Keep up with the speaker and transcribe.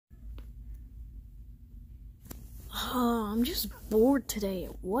I'm just bored today.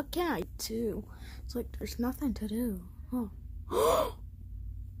 What can I do? It's like there's nothing to do. Oh.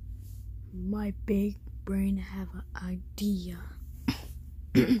 My big brain have an idea.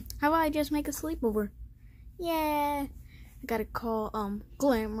 How about I just make a sleepover? Yeah. I gotta call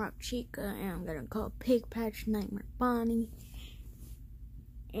Glamrock Chica, and I'm gonna call Pig Patch Nightmare Bonnie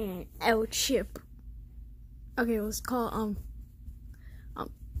and El Chip. Okay, let's call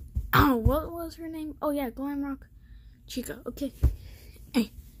what was her name? Oh yeah, Glamrock Chica. Okay.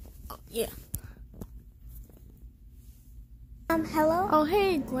 Hey. Oh yeah. Hello? Oh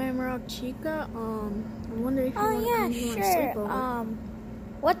hey, Glamrock Chica. I wonder if you want to come to my sleepover.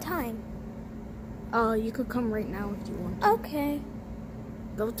 What time? You could come right now if you want. Okay.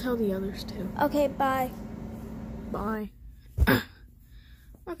 Go tell the others too. Okay, bye. Bye.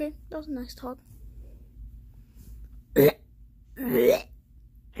 Okay, that was a nice talk.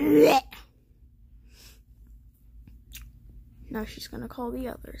 Now she's gonna call the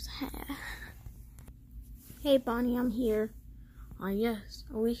others. Hey Bonnie, I'm here. Yes.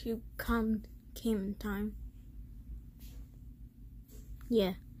 I wish you came in time.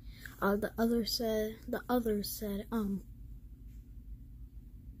 Yeah. The others said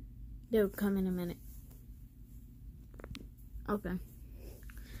they would come in a minute. Okay.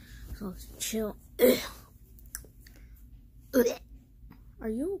 So let's chill. Are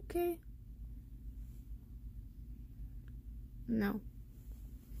you okay? No.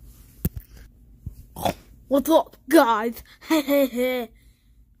 What's up, guys?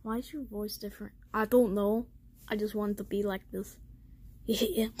 Why is your voice different? I don't know. I just wanted to be like this.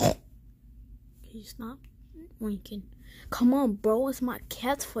 Can you stop winking? Come on, bro. It's my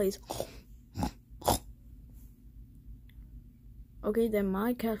catchphrase. Okay, then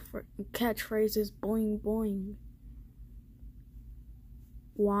my catchphrase is boing boing.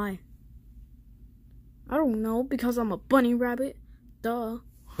 Why? I don't know, because I'm a bunny rabbit. Duh.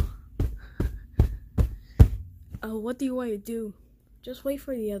 What do you want to do? Just wait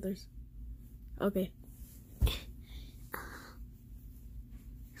for the others. Okay.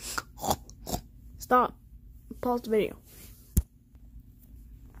 Stop. Pause the video.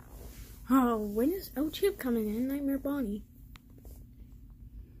 Oh, when is El Chip coming in? Nightmare Bonnie.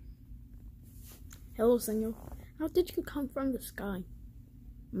 Hello, senor. How did you come from the sky?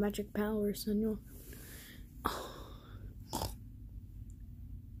 Magic power, senor.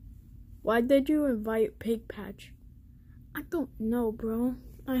 Why did you invite Pig Patch? I don't know, bro.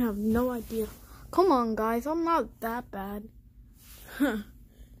 I have no idea. Come on, guys. I'm not that bad.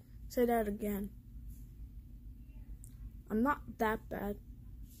 Say that again. I'm not that bad.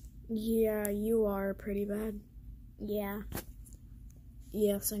 Yeah, you are pretty bad. Yeah.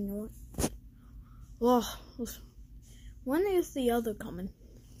 Yeah, senor. Oh, when is the other coming?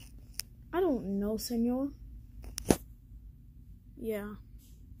 I don't know, senor. Yeah.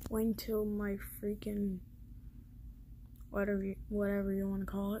 Wait until my freaking whatever you want to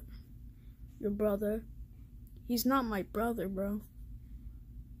call it. Your brother. He's not my brother, bro.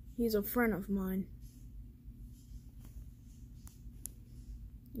 He's a friend of mine.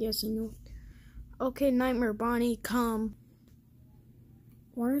 Yes, senor. Okay, Nightmare Bonnie, come.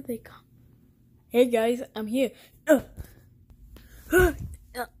 Why are they come? Hey guys, I'm here.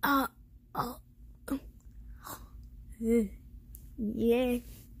 Yeah.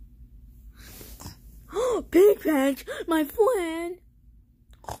 Pig Patch, my friend.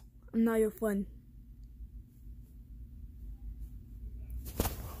 I'm not your friend.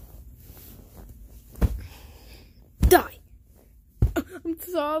 Die. I'm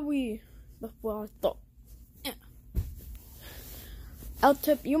sorry. That's what I thought. El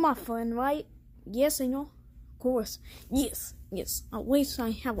Chip, you're my friend, right? Yes, senor. Of course. Yes. At least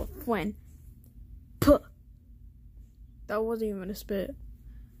I have a friend. Puh. That wasn't even a spit.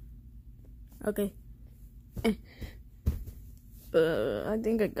 Okay. I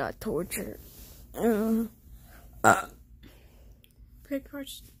think I got tortured. Pig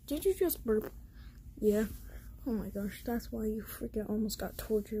Patch, did you just burp? Yeah. Oh my gosh, that's why you freaking almost got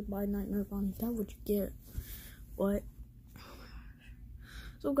tortured by Nightmare Bonnie. That's what you get. What?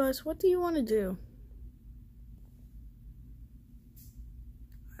 So guys, what do you want to do?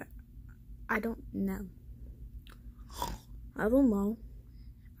 I don't know. I don't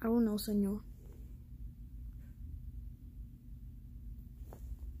know, senor.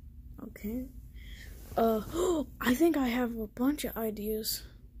 Okay. I think I have a bunch of ideas.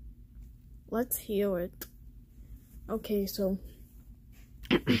 Let's hear it. Okay, so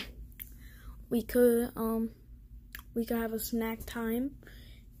we could have a snack time,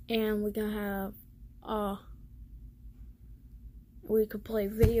 and we could have we could play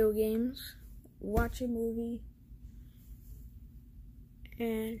video games, watch a movie,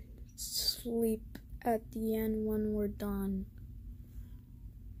 and sleep at the end when we're done.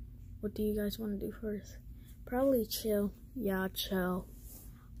 What do you guys want to do first? Probably chill. Yeah, chill.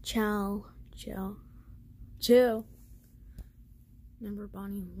 Chill. Remember,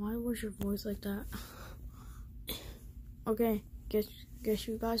 Bonnie, why was your voice like that? Okay, guess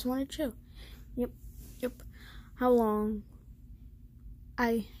you guys want to chill. Yep. How long?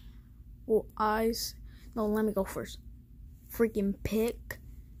 No, let me go first. Freaking pick.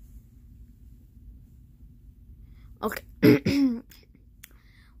 Okay.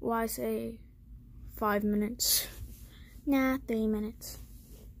 Well, I say 5 minutes. Nah, 3 minutes.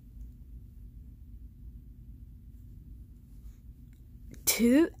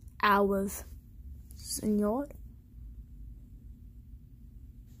 2 hours. Senor.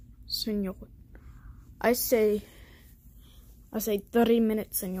 I say 30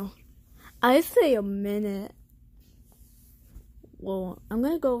 minutes, senor. I say a minute. Well, I'm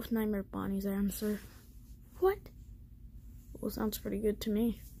gonna go with Nightmare Bonnie's answer. What? Well, sounds pretty good to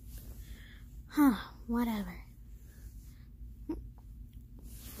me. Huh, whatever.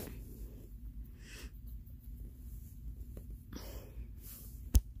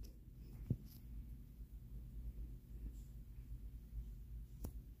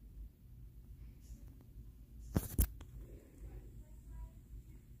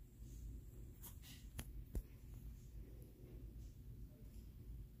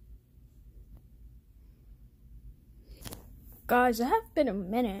 Guys, it has been a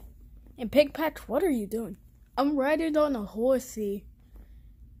minute. And Pig Patch, what are you doing? I'm riding on a horsey.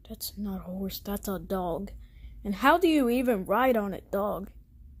 That's not a horse, that's a dog. And how do you even ride on a dog?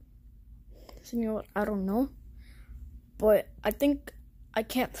 Senor, I don't know. But I think I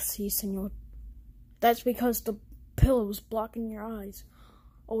can't see, senor. That's because the pillow is blocking your eyes.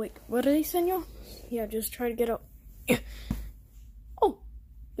 Oh wait, what are they, senor? Yeah, just try to get up. Oh,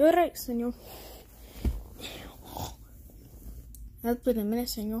 you're right, senor. That's been a minute,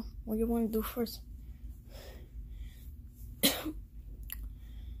 senor. What do you want to do first?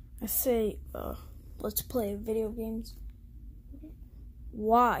 I say, let's play video games.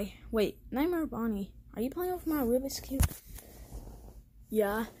 Why? Wait, Nightmare Bonnie, are you playing with my Rubik's Cube?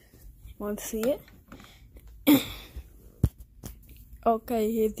 Yeah. Want to see it?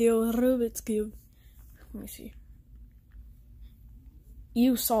 Okay, here's your Rubik's Cube. Let me see.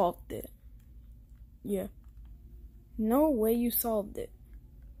 You solved it. Yeah. No way you solved it.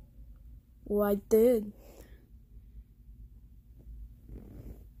 Well, I did.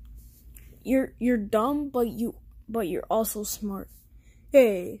 You're dumb, but you're also smart.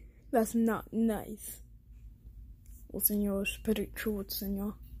 Hey, that's not nice. Well, senor, it's pretty true,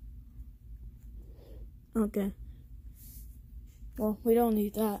 senor. Okay. Well, we don't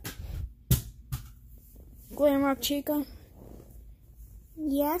need that. Glamrock Chica?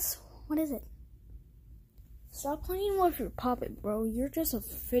 Yes? What is it? Stop playing with your puppet, bro. You're just a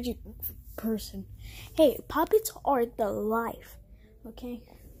fidget person. Hey, puppets are the life. Okay?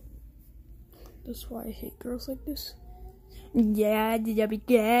 That's why I hate girls like this. Yeah, did I be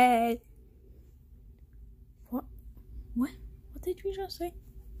good? What? What did you just say?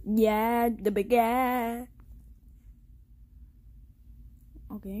 Yeah, the big guy.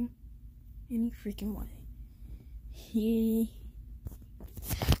 Okay. Any freaking way.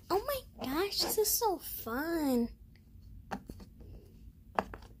 Oh my gosh, this is so fun.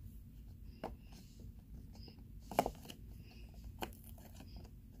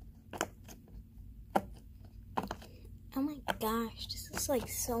 Oh my gosh, this is like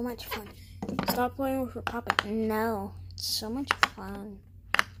so much fun. Stop playing with your puppet. No, it's so much fun.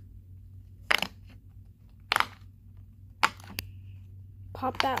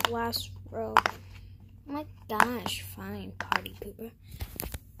 Pop that last row. Oh my gosh, fine, party pooper.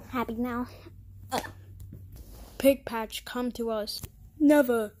 Happy now? Pig Patch, come to us.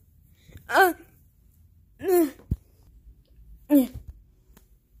 Never. Are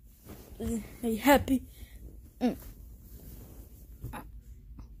you happy?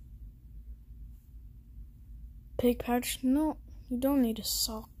 Pig Patch, no, you don't need a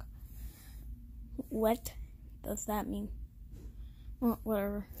sock. What does that mean? Well,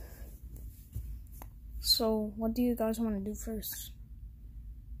 whatever. So, what do you guys want to do first?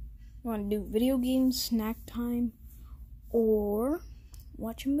 You want to do video games, snack time, or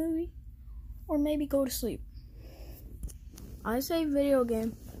watch a movie, or maybe go to sleep? I say video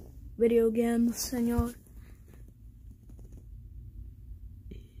game. Video games, senor.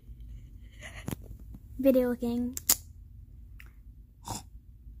 Video game.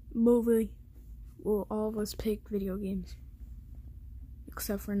 Movie. Well, all of us pick video games.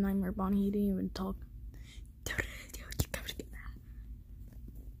 Except for Nightmare Bonnie, he didn't even talk.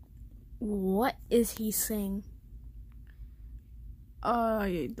 What is he saying?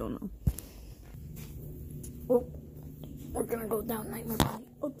 I don't know. Oh, we're gonna go down Nightmare Bunny.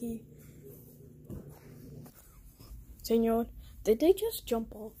 Okay. Senor, did they just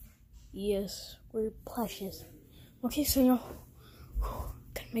jump off? Yes, we're precious. Okay, senor.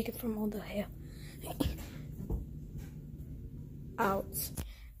 Can make it from all the hair. Out.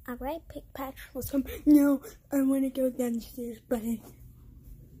 Alright, Pig Patch. Let's come. No, I want to go downstairs, buddy.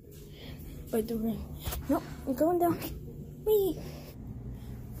 By the ring. No, I'm going down. Wee.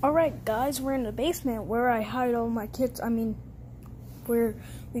 Alright, guys, we're in the basement where I hide all my kids. I mean, where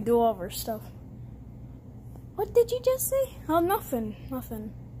we do all of our stuff. What did you just say? Oh, nothing.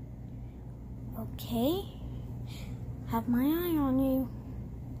 Nothing. Okay. Have my eye on you.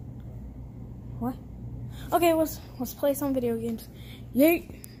 What? Okay, let's play some video games.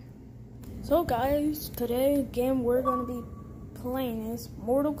 Yay! So, guys, today the game we're gonna be playing is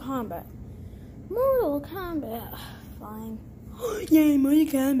Mortal Kombat. Mortal Kombat. Fine. Yay, Mortal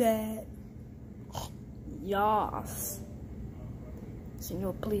Kombat. Yes.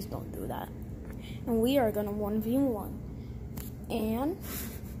 Senor, please don't do that. And we are gonna 1v1. And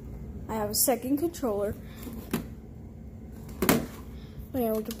I have a second controller. Oh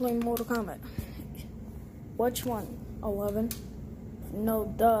yeah, we can play Mortal Kombat. Which one? 11? No,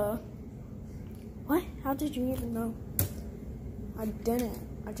 duh. What? How did you even know? I didn't.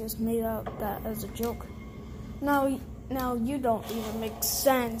 I just made up that as a joke. Now you don't even make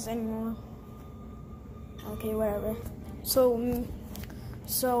sense anymore. Okay, whatever. So,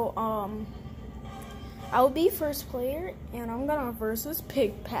 I'll be first player, and I'm gonna versus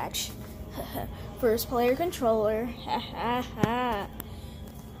Pig Patch. First player controller. Ha ha ha.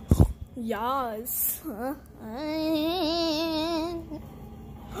 Yas.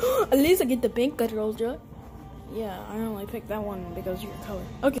 At least I get the pink controller. Yeah, I only picked that one because of your color.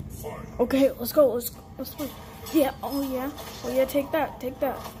 Okay. Okay, let's go. Let's play. Yeah. Oh yeah. Oh yeah. Take that. Take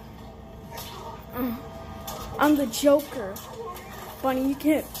that. I'm the Joker. Bunny, you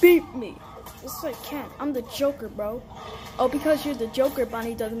can't beat me. Yes, I can. I'm the Joker, bro. Oh, because you're the Joker,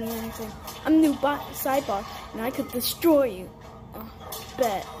 Bunny doesn't mean anything. I'm new sidebar, and I could destroy you.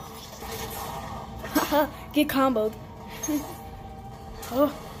 Bet. Haha, get comboed.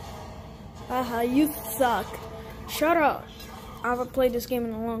 Oh. Haha, you suck. Shut up. I haven't played this game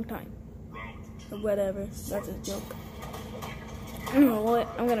in a long time. Whatever, that's a joke. You know what?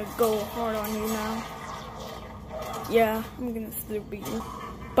 I'm gonna go hard on you now. Yeah, I'm gonna still beat you.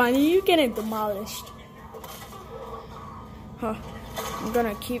 Bunny, you're getting demolished. Huh. I'm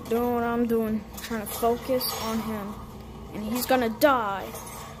gonna keep doing what I'm doing. Trying to focus on him. And he's gonna die.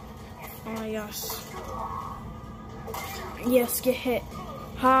 Oh, yes. Yes, get hit.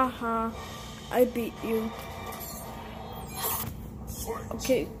 Ha ha. I beat you.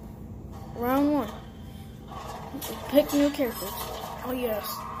 Okay. Round 1. Pick new characters. Oh, yes.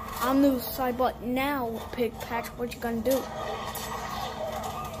 I'm new sidebot now, Pig Patch. What you gonna do?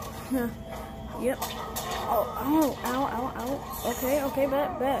 Yep. Oh, ow. Okay,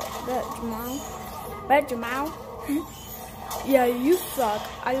 bet, Jamal. Bet, Jamal. Yeah, you suck.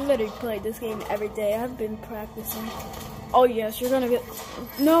 I literally play this game every day. I've been practicing. Oh, yes, you're gonna get...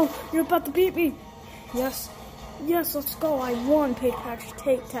 No, you're about to beat me. Yes, let's go. I won, Pig Patch.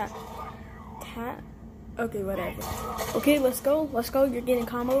 Take that. Tat? Okay, whatever. Okay, let's go. You're getting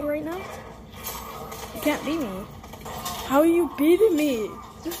comboed right now? You can't beat me. How are you beating me?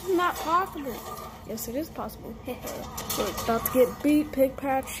 This is not possible. Yes, it is possible. We're about to get beat, Pig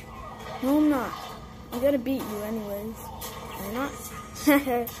Patch. No, I'm not. I'm gonna beat you anyways. You're not?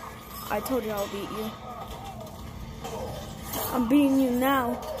 I told you I'll beat you. I'm beating you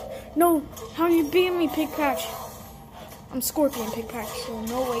now. No, how are you beating me, Pig Patch? I'm Scorpion, Pig Patch, so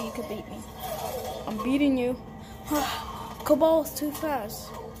no way you could beat me. I'm beating you. Cabal's too fast.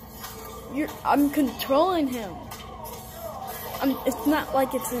 I'm controlling him. It's not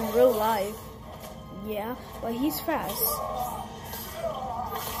like it's in real life. Yeah, but he's fast.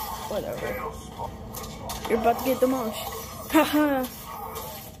 Whatever. You're about to get demolished. Haha.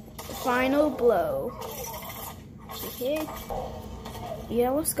 Final blow. Yeah,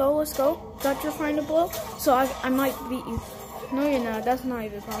 let's go. Got your final blow? So I might beat you. No, you're not. That's not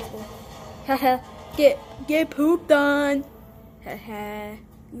even possible. Haha. Get pooped on. Haha.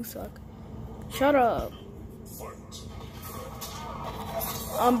 You suck. Shut up.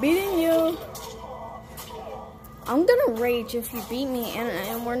 I'm beating you. I'm gonna rage if you beat me,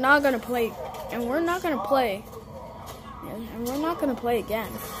 and we're not gonna play. And we're not gonna play. And we're not gonna play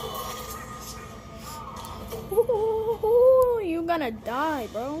again. Ooh, you're gonna die,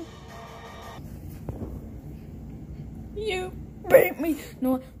 bro. You Beat me.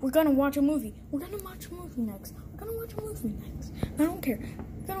 No, we're gonna watch a movie. We're gonna watch a movie next. I don't care.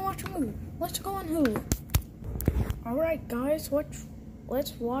 We're gonna watch a movie. Let's go on Hulu. Alright, guys,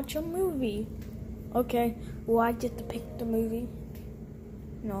 let's watch a movie. Okay, well, I get to pick the movie.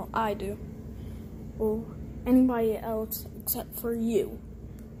 No, I do. Well, anybody else except for you.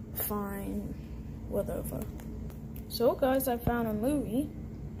 Fine, whatever. So, guys, I found a movie,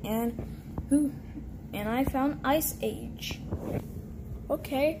 and I found Ice Age.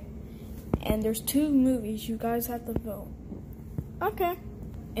 Okay, and there's 2 movies. You guys have to vote. Okay.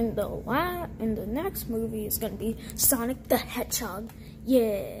 And the next movie is gonna be Sonic the Hedgehog.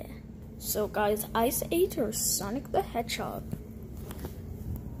 Yeah. So, guys, Ice Age or Sonic the Hedgehog?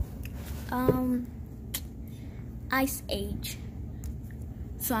 Ice Age.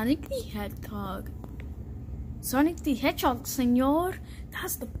 Sonic the Hedgehog. Sonic the Hedgehog, senor.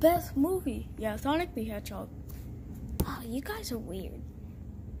 That's the best movie. Yeah, Sonic the Hedgehog. Oh, you guys are weird.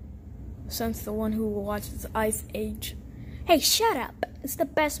 Since the one who watches Ice Age. Hey, shut up. It's the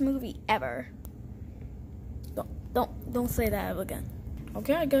best movie ever. Don't say that ever again.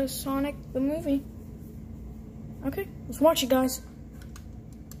 Okay, I guess Sonic the movie. Okay, let's watch it, guys.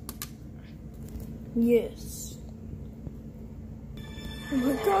 Yes. Oh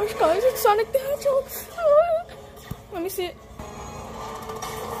my gosh, guys, it's Sonic the Hedgehog. Let me see it.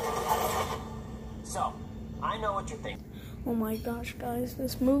 So, I know what you're thinking. Oh my gosh, guys,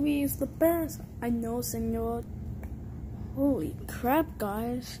 this movie is the best. I know, senor. Holy crap,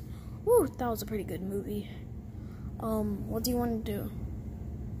 guys. Woo, that was a pretty good movie. What do you want to do?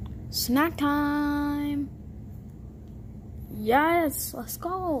 Snack time. Yes, let's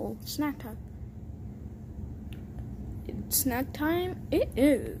go. Snack time. It's snack time. It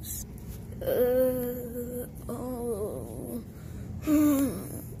is.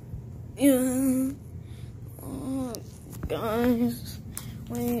 Yeah. Guys,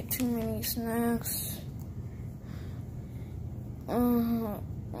 wait, too many snacks.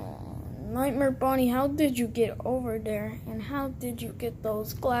 Nightmare Bonnie, how did you get over there? And how did you get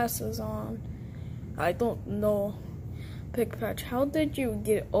those glasses on? I don't know. Pigpatch, how did you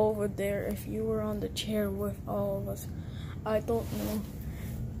get over there if you were on the chair with all of us? I don't know.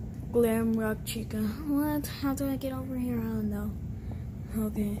 Glamrock Chica, what? How do I get over here? I don't know.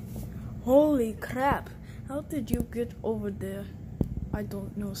 Okay. Holy crap. How did you get over there? I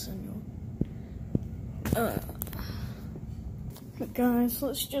don't know, senor. Guys,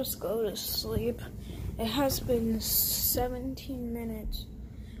 let's just go to sleep. It has been 17 minutes.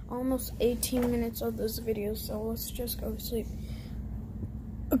 Almost 18 minutes of this video, so let's just go to sleep.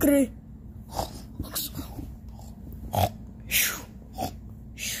 Okay.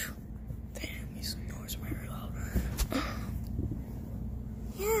 Damn, these snores are very loud.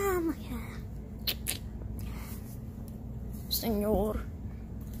 Yeah, Senor.